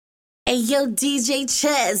Yo, DJ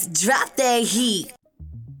Chess, drop that heat.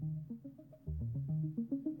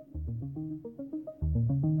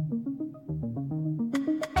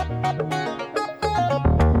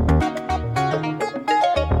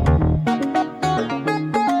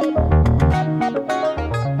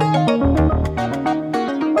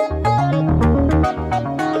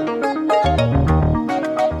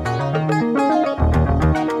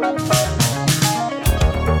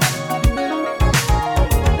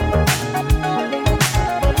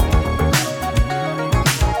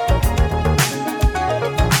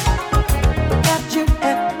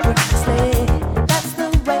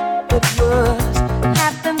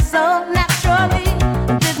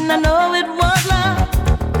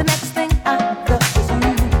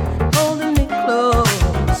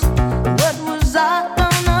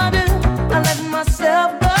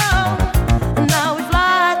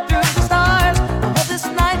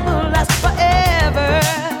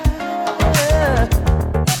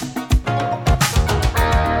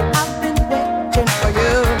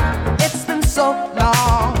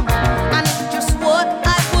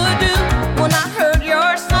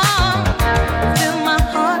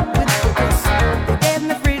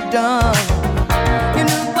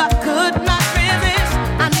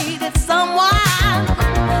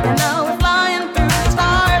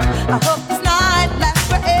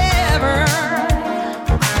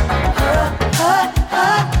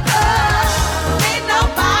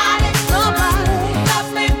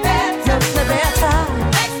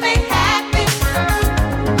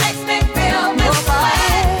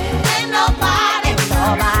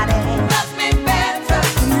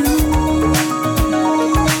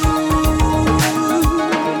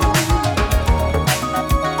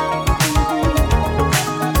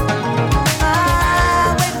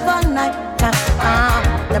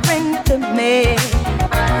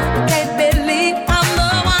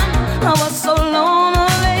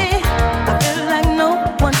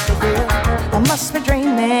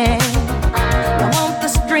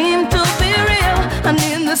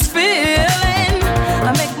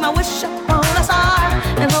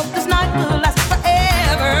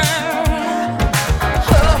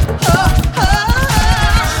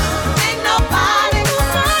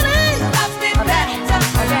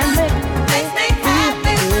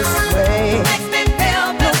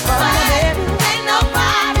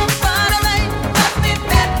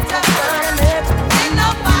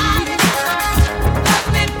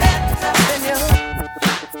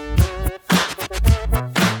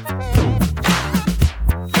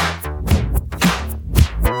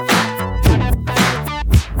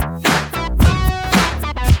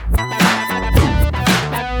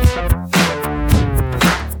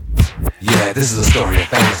 This is a story of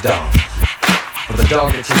famous dog. For the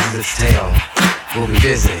dog that chases its tail will be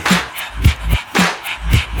busy.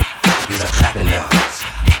 These are clapping dogs,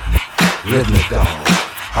 rhythmic dogs,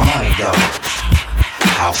 harmonic dogs,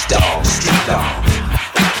 house dogs, street dogs,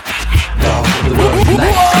 dogs of the world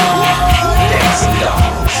unite, dancing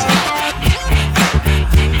dogs.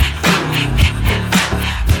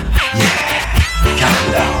 Yeah,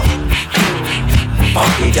 counting dogs,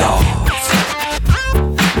 funky dogs,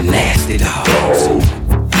 nasty dogs.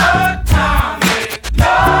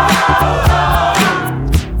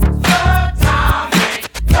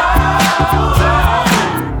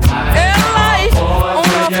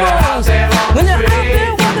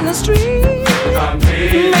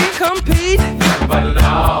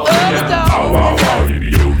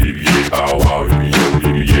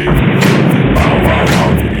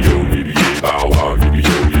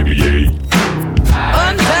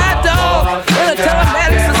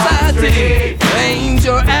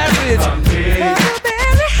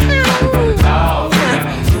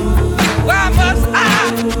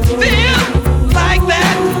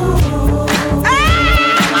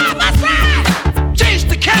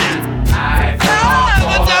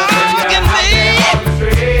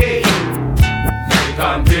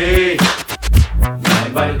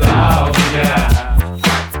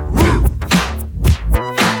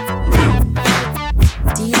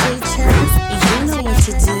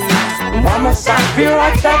 I feel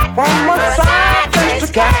like that, why must I chase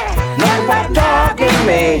the cat? Nothing but the dog in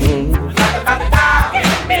me.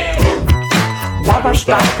 Why must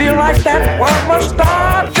I feel like that, why must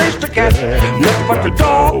I chase the cat? Nothing but the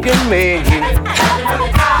dog in me.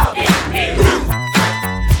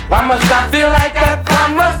 Why must I feel like that,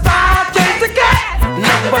 why must I chase the cat?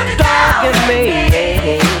 Nothing but the dog.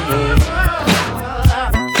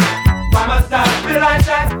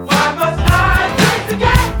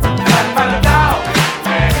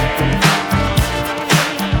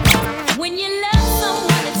 When you love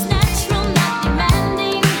someone, it's natural, not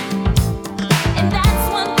demanding.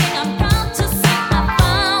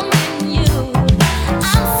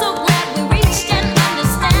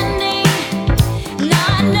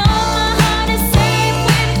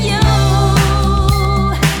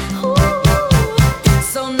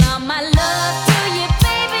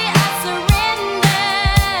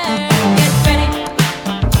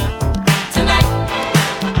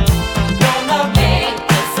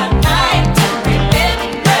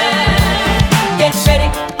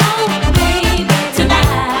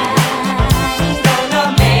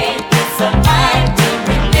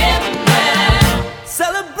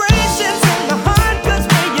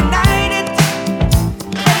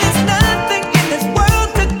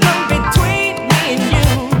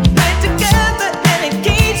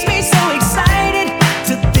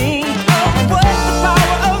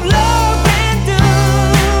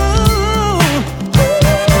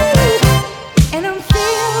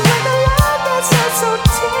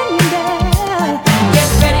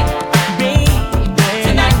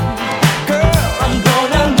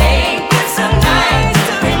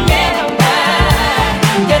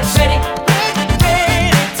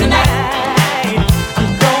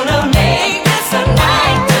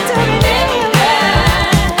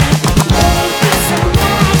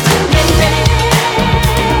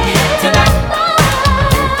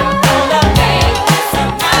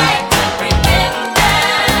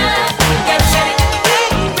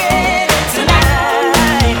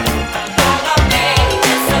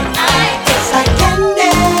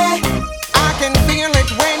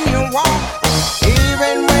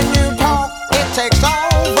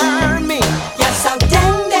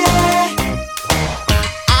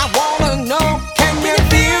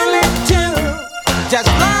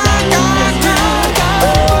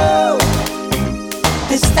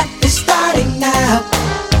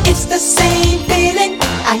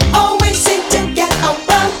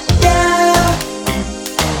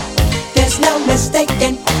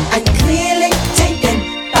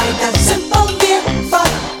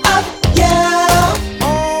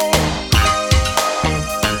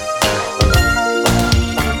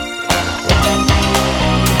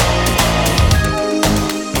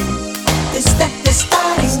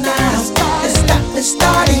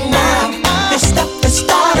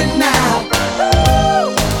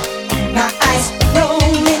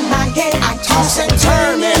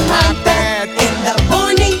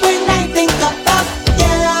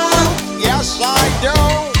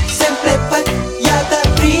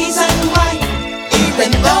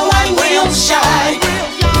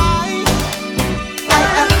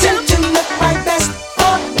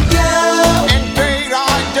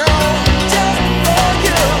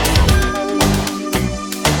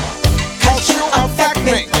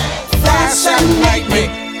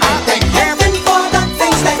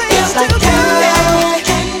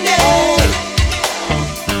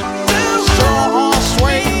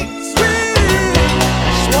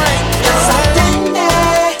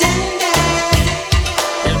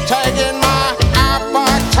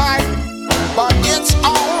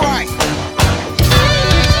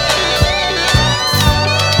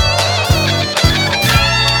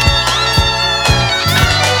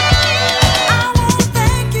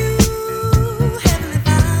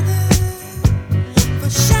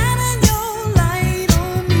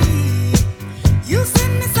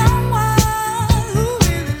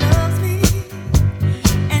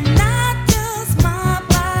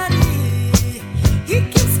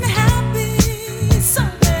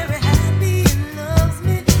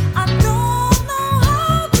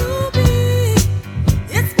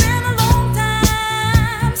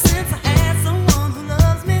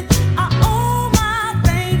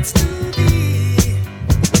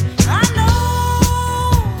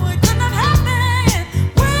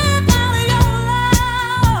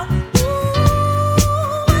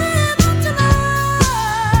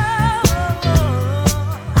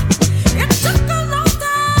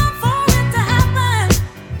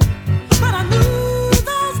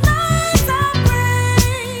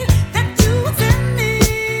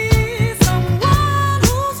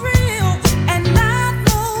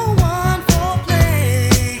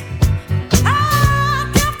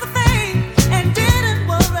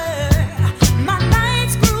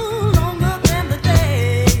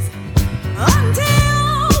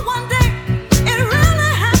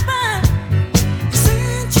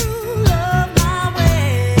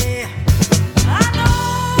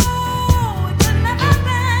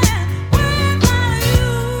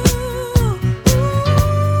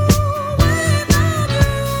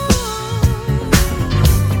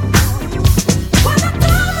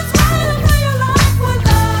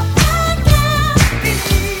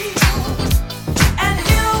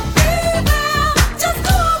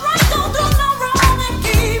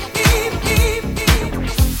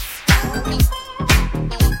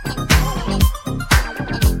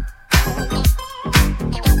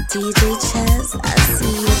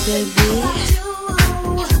 baby.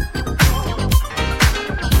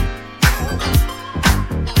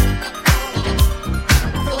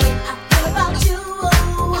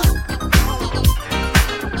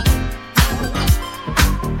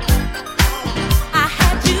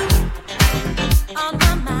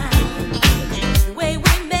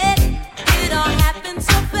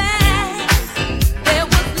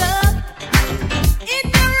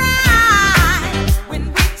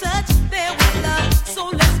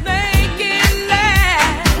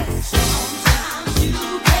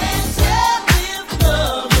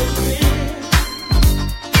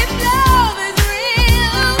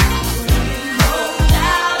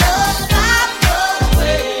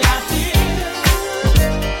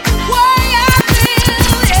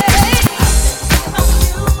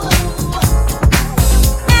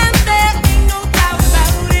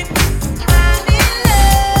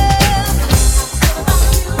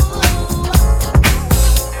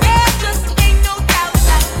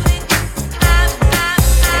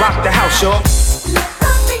 Rock the house, y'all.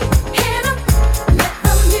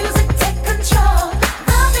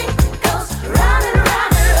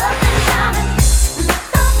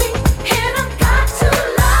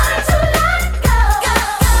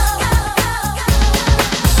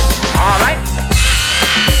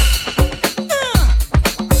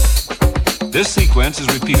 This sequence is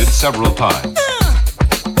repeated several times.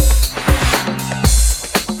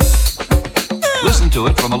 Listen to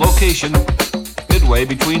it from a location midway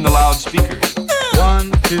between the loudspeakers.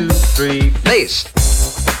 1, 2, 3, bass.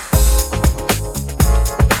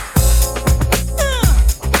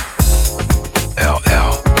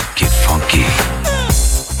 LL, get funky.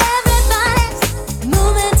 Everybody's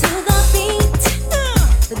moving to the beat.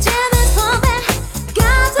 The jam is pumping,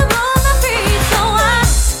 got to move my feet. So I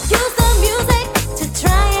use the music to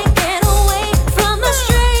try and get away from the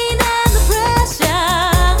strain and the pressure.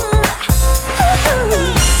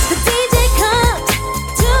 The DJ comes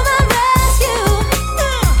to my rescue.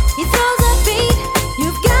 He throws a beat,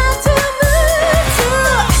 you've got to move to.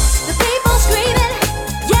 The people screaming,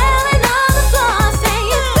 yelling on the floor,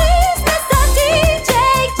 saying, please, Mr. DJ,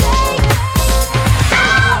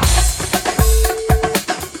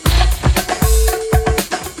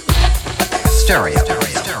 Stereo,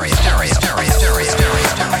 stereo, stereo, stereo, stereo, stereo,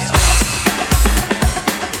 stereo.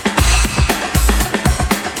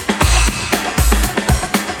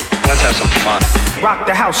 Let's have some fun. Rock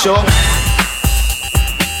the house, y'all.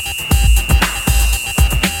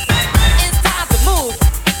 It's time to move.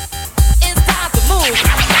 It's time to move.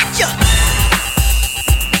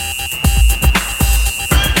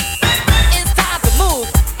 It's time to move.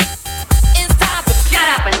 It's time to get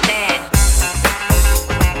up and dance.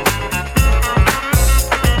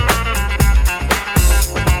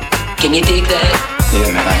 Can you dig that?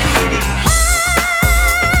 Yeah, man, I can dig it.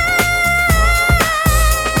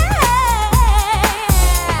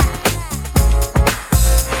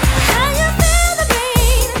 Can you feel the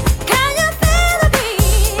beat? Can you feel the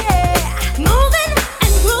beat? Moving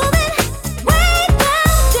and grooving way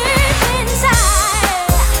down deep inside.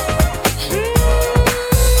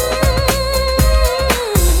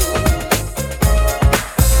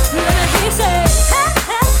 Let me hear you say, hey,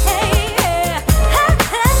 hey, hey, hey,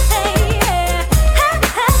 hey, hey,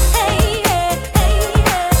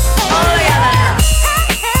 all together.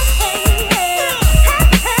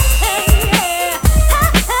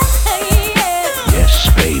 Yes,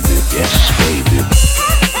 baby, yes, baby.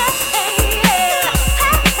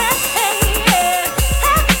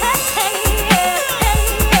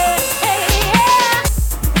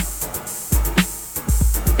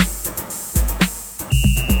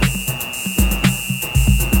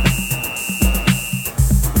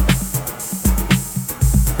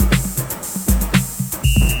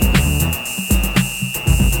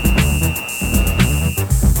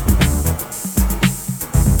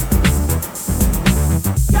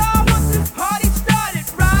 Y'all want this party started,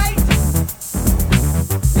 right?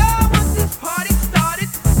 Y'all want this party started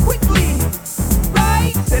quickly,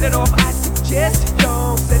 right? Set it off, I suggest,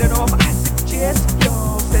 y'all. Set it off, I suggest,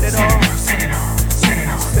 y'all. Set it off. Set it off. Set it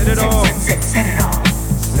off. Set it off. Set it off.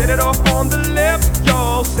 Set it off on the left,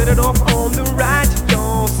 y'all. Set it off on the right,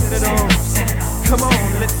 y'all. Set it off. Come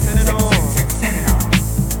on, let's set it off.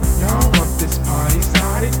 Y'all want this party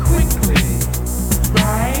started quickly,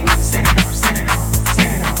 right? Set it off. Set it off.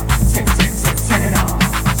 Set it off. Set it off.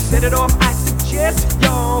 Set it off, I suggest,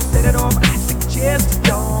 y'all. Set it off, I suggest,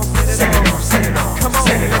 y'all. Set it off. Set it off. Come on,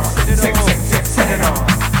 let's set it off. Set it off.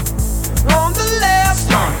 On the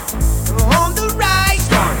left, on the right,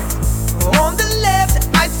 on the left,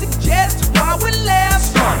 I suggest while we're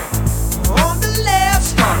left, on the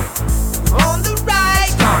left, on the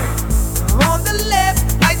right.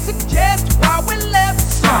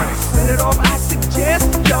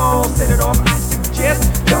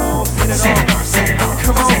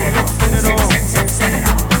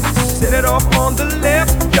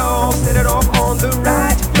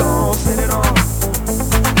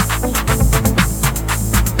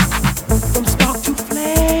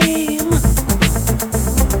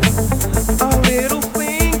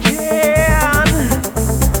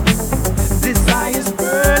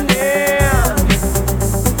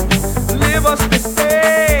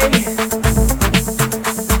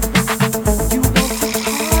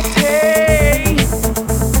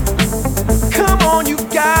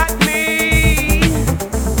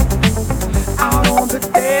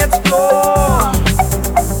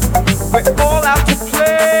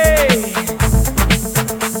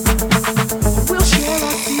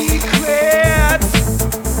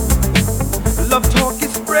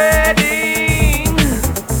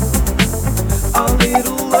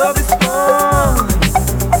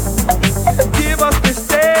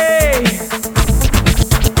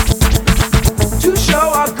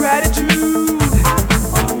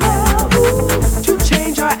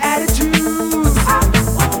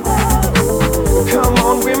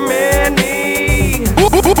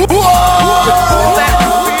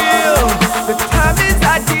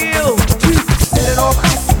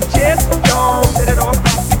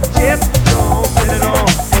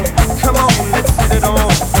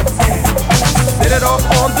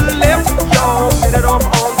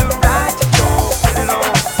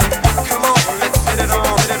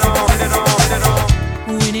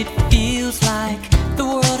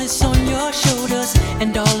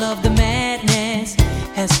 All of the madness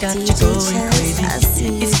has got you going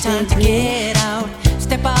crazy. It's time to get out,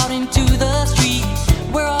 step out into the street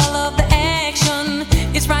where all of the action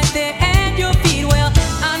is right there at your feet. Well,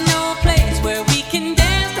 I know a place where we can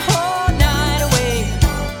dance the whole night away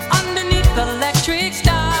underneath the electric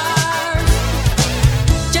stars.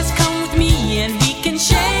 Just come with me and we can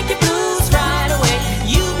shake your blues right away.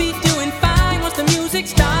 You'll be doing fine once the music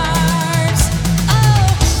starts. Oh,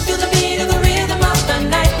 feel the beat of the rhythm of the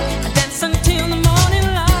night. Dance until the morning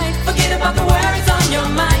light. Forget about the worries on your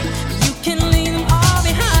mind. You can leave them all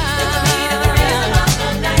behind. Feel the beat of the rhythm of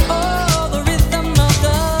the night. Oh, the rhythm of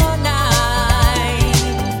the night.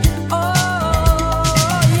 Oh,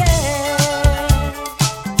 yeah.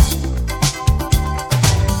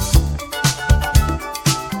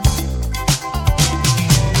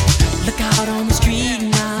 Look out on the street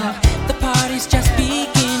now, the party's just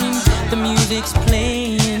beginning. The music's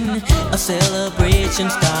playing, a celebration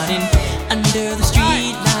starting. Under the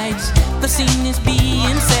street lights, the scene is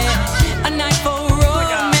being set. A night for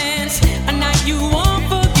romance, a night you won't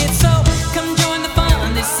forget. So come join the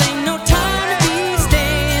fun, this ain't no time to be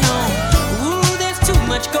staying home. Ooh, there's too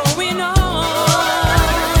much going on.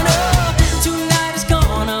 Oh, tonight is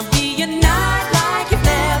gonna be a night like you've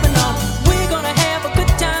never known. We're gonna have a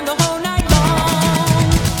good time the whole night long.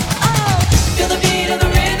 Oh, feel the beat of the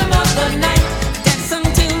rhythm of the night. Dance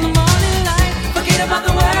until the morning light. Forget about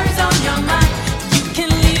the worries on your mind. You can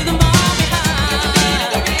leave them all behind.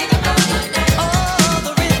 Oh,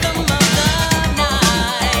 the rhythm of the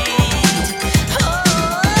night. Oh.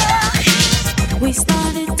 We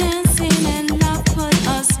started dancing and love put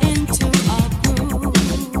us into a groove.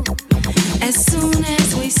 As soon as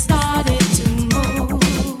we started to move,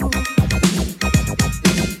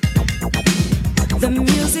 the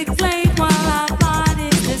music played while our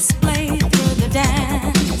bodies displayed through the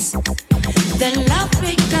dance. Then love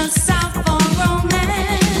picked us out for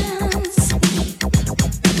romance.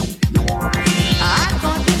 I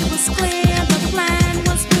thought it was clear the plan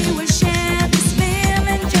was we would share this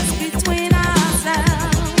feeling just between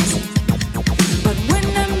ourselves. But when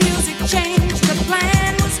the music changed, the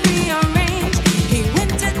plan was rearranged. He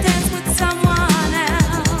went to dance with someone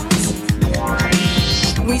else.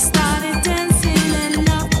 We started dancing and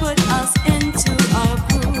love put us into a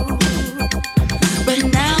groove. But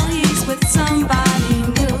now he's with somebody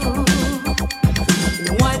new.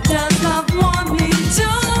 What does love want me to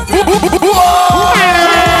do?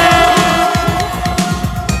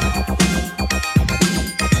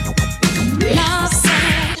 Love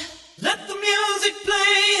said, Let the music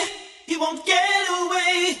play, he won't get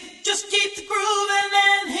away. Just keep the groove and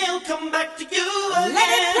then he'll come back to you again. Let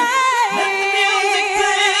it play. Let the music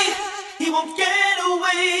play, he won't get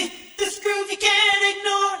away. This groove you can't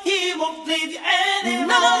ignore, he won't leave you anymore.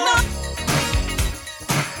 no.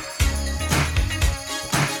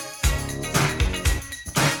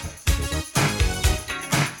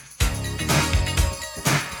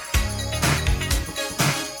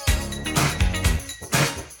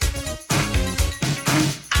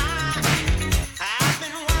 I've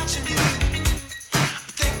been watching you.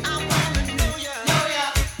 Think I wanna know ya.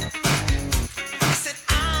 I said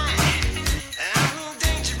I'm a little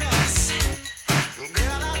dangerous.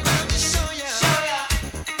 Girl, I'd love to show ya.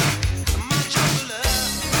 My true love.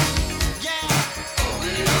 Yeah.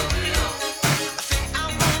 I think I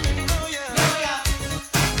wanna know ya.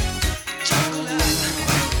 True love.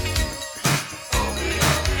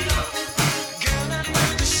 Girl, I'd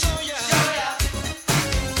love to show ya.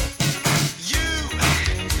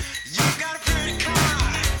 You got a pretty car.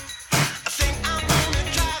 I think I wanna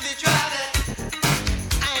drive it.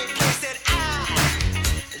 I ain't place that I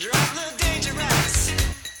drive a little dangerous.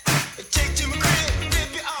 Take to my crib, rip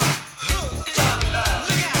you off.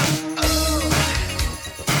 Look out. Oh.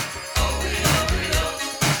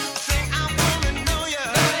 I think I wanna know ya.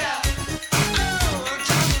 Oh,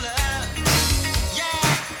 true love. Yeah.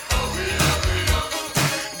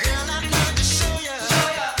 Girl, I'd love to show ya.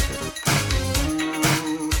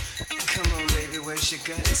 Come on, baby, where's your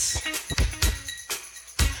guts?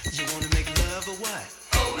 You wanna make love or what?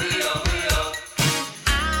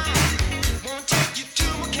 I won't take you to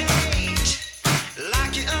my cage,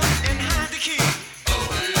 lock you up and hide the key.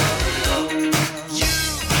 You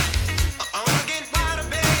wanna get wider,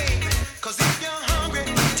 babe, 'cause if you're hungry,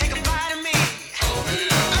 take a bite of me. Oh,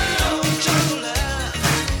 true love,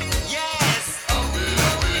 yes.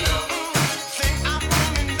 Think I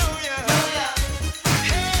wanna know ya.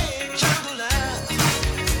 Hey, true love.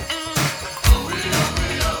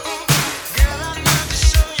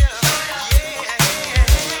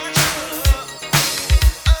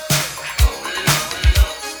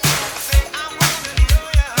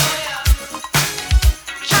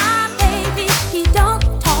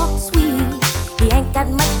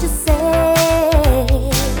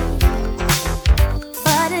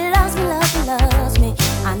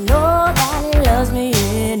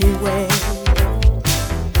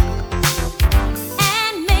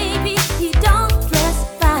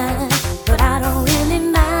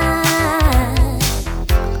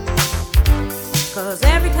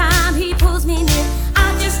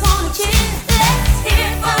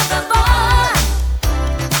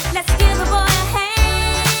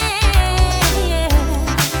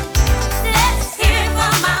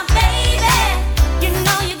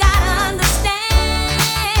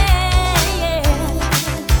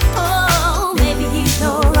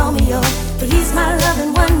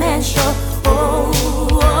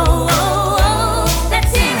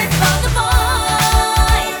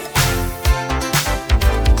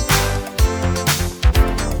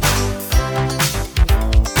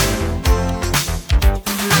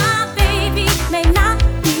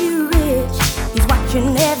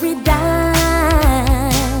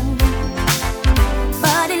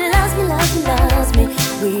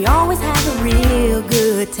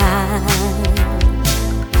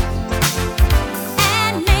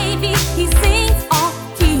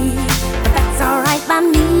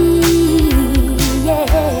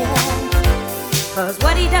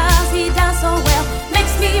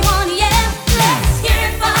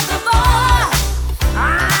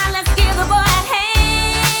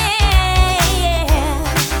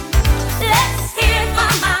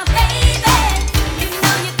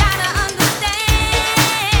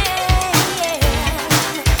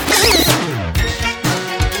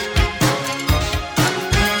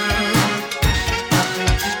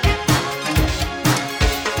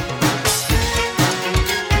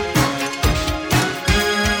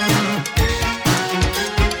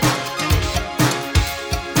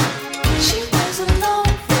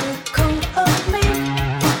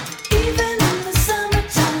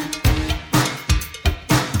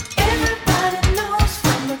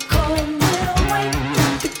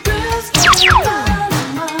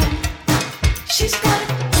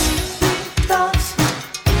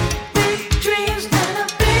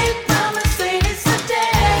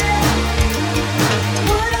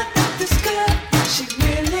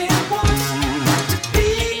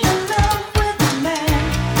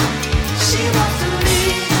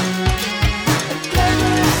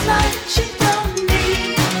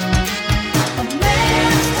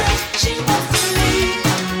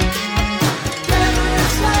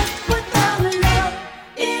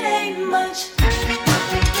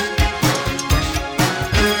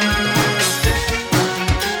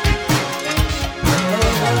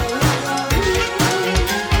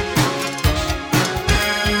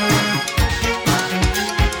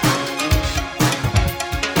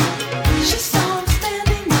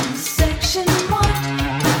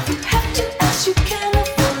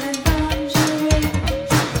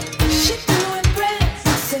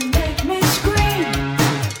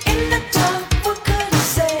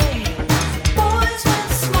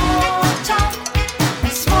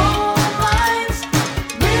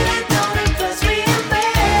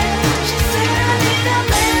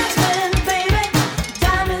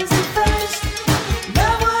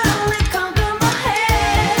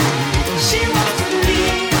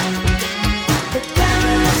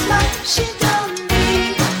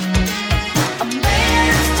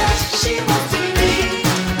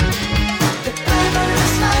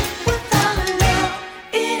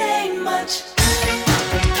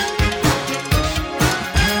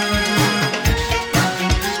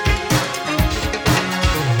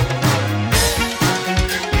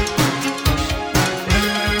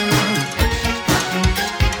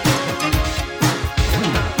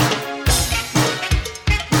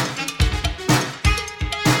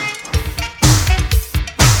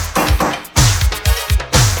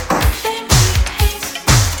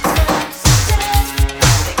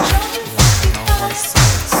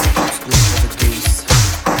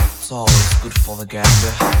 for the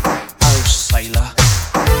gander. Oh, sailor.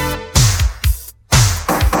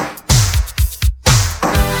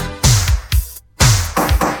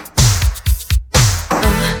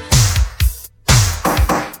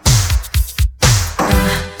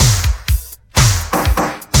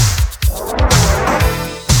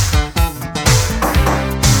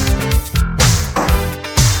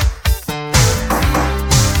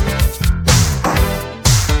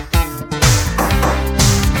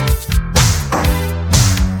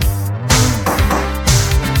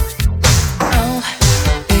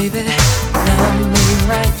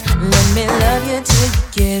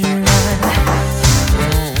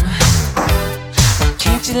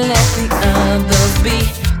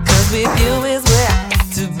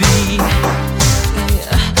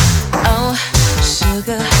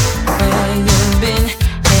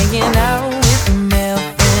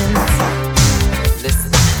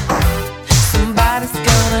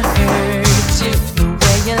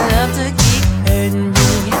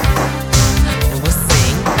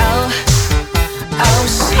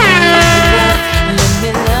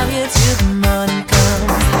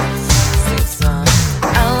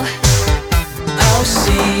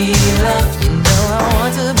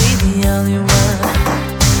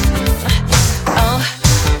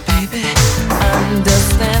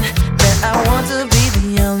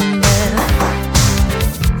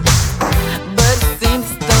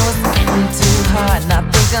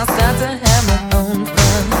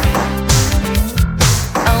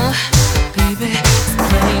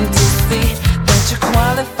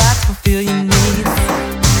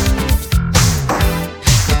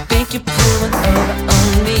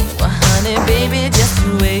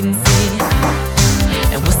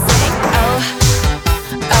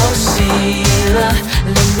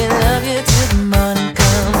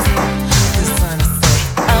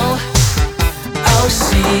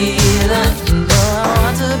 Sheila, you know I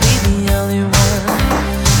want to be the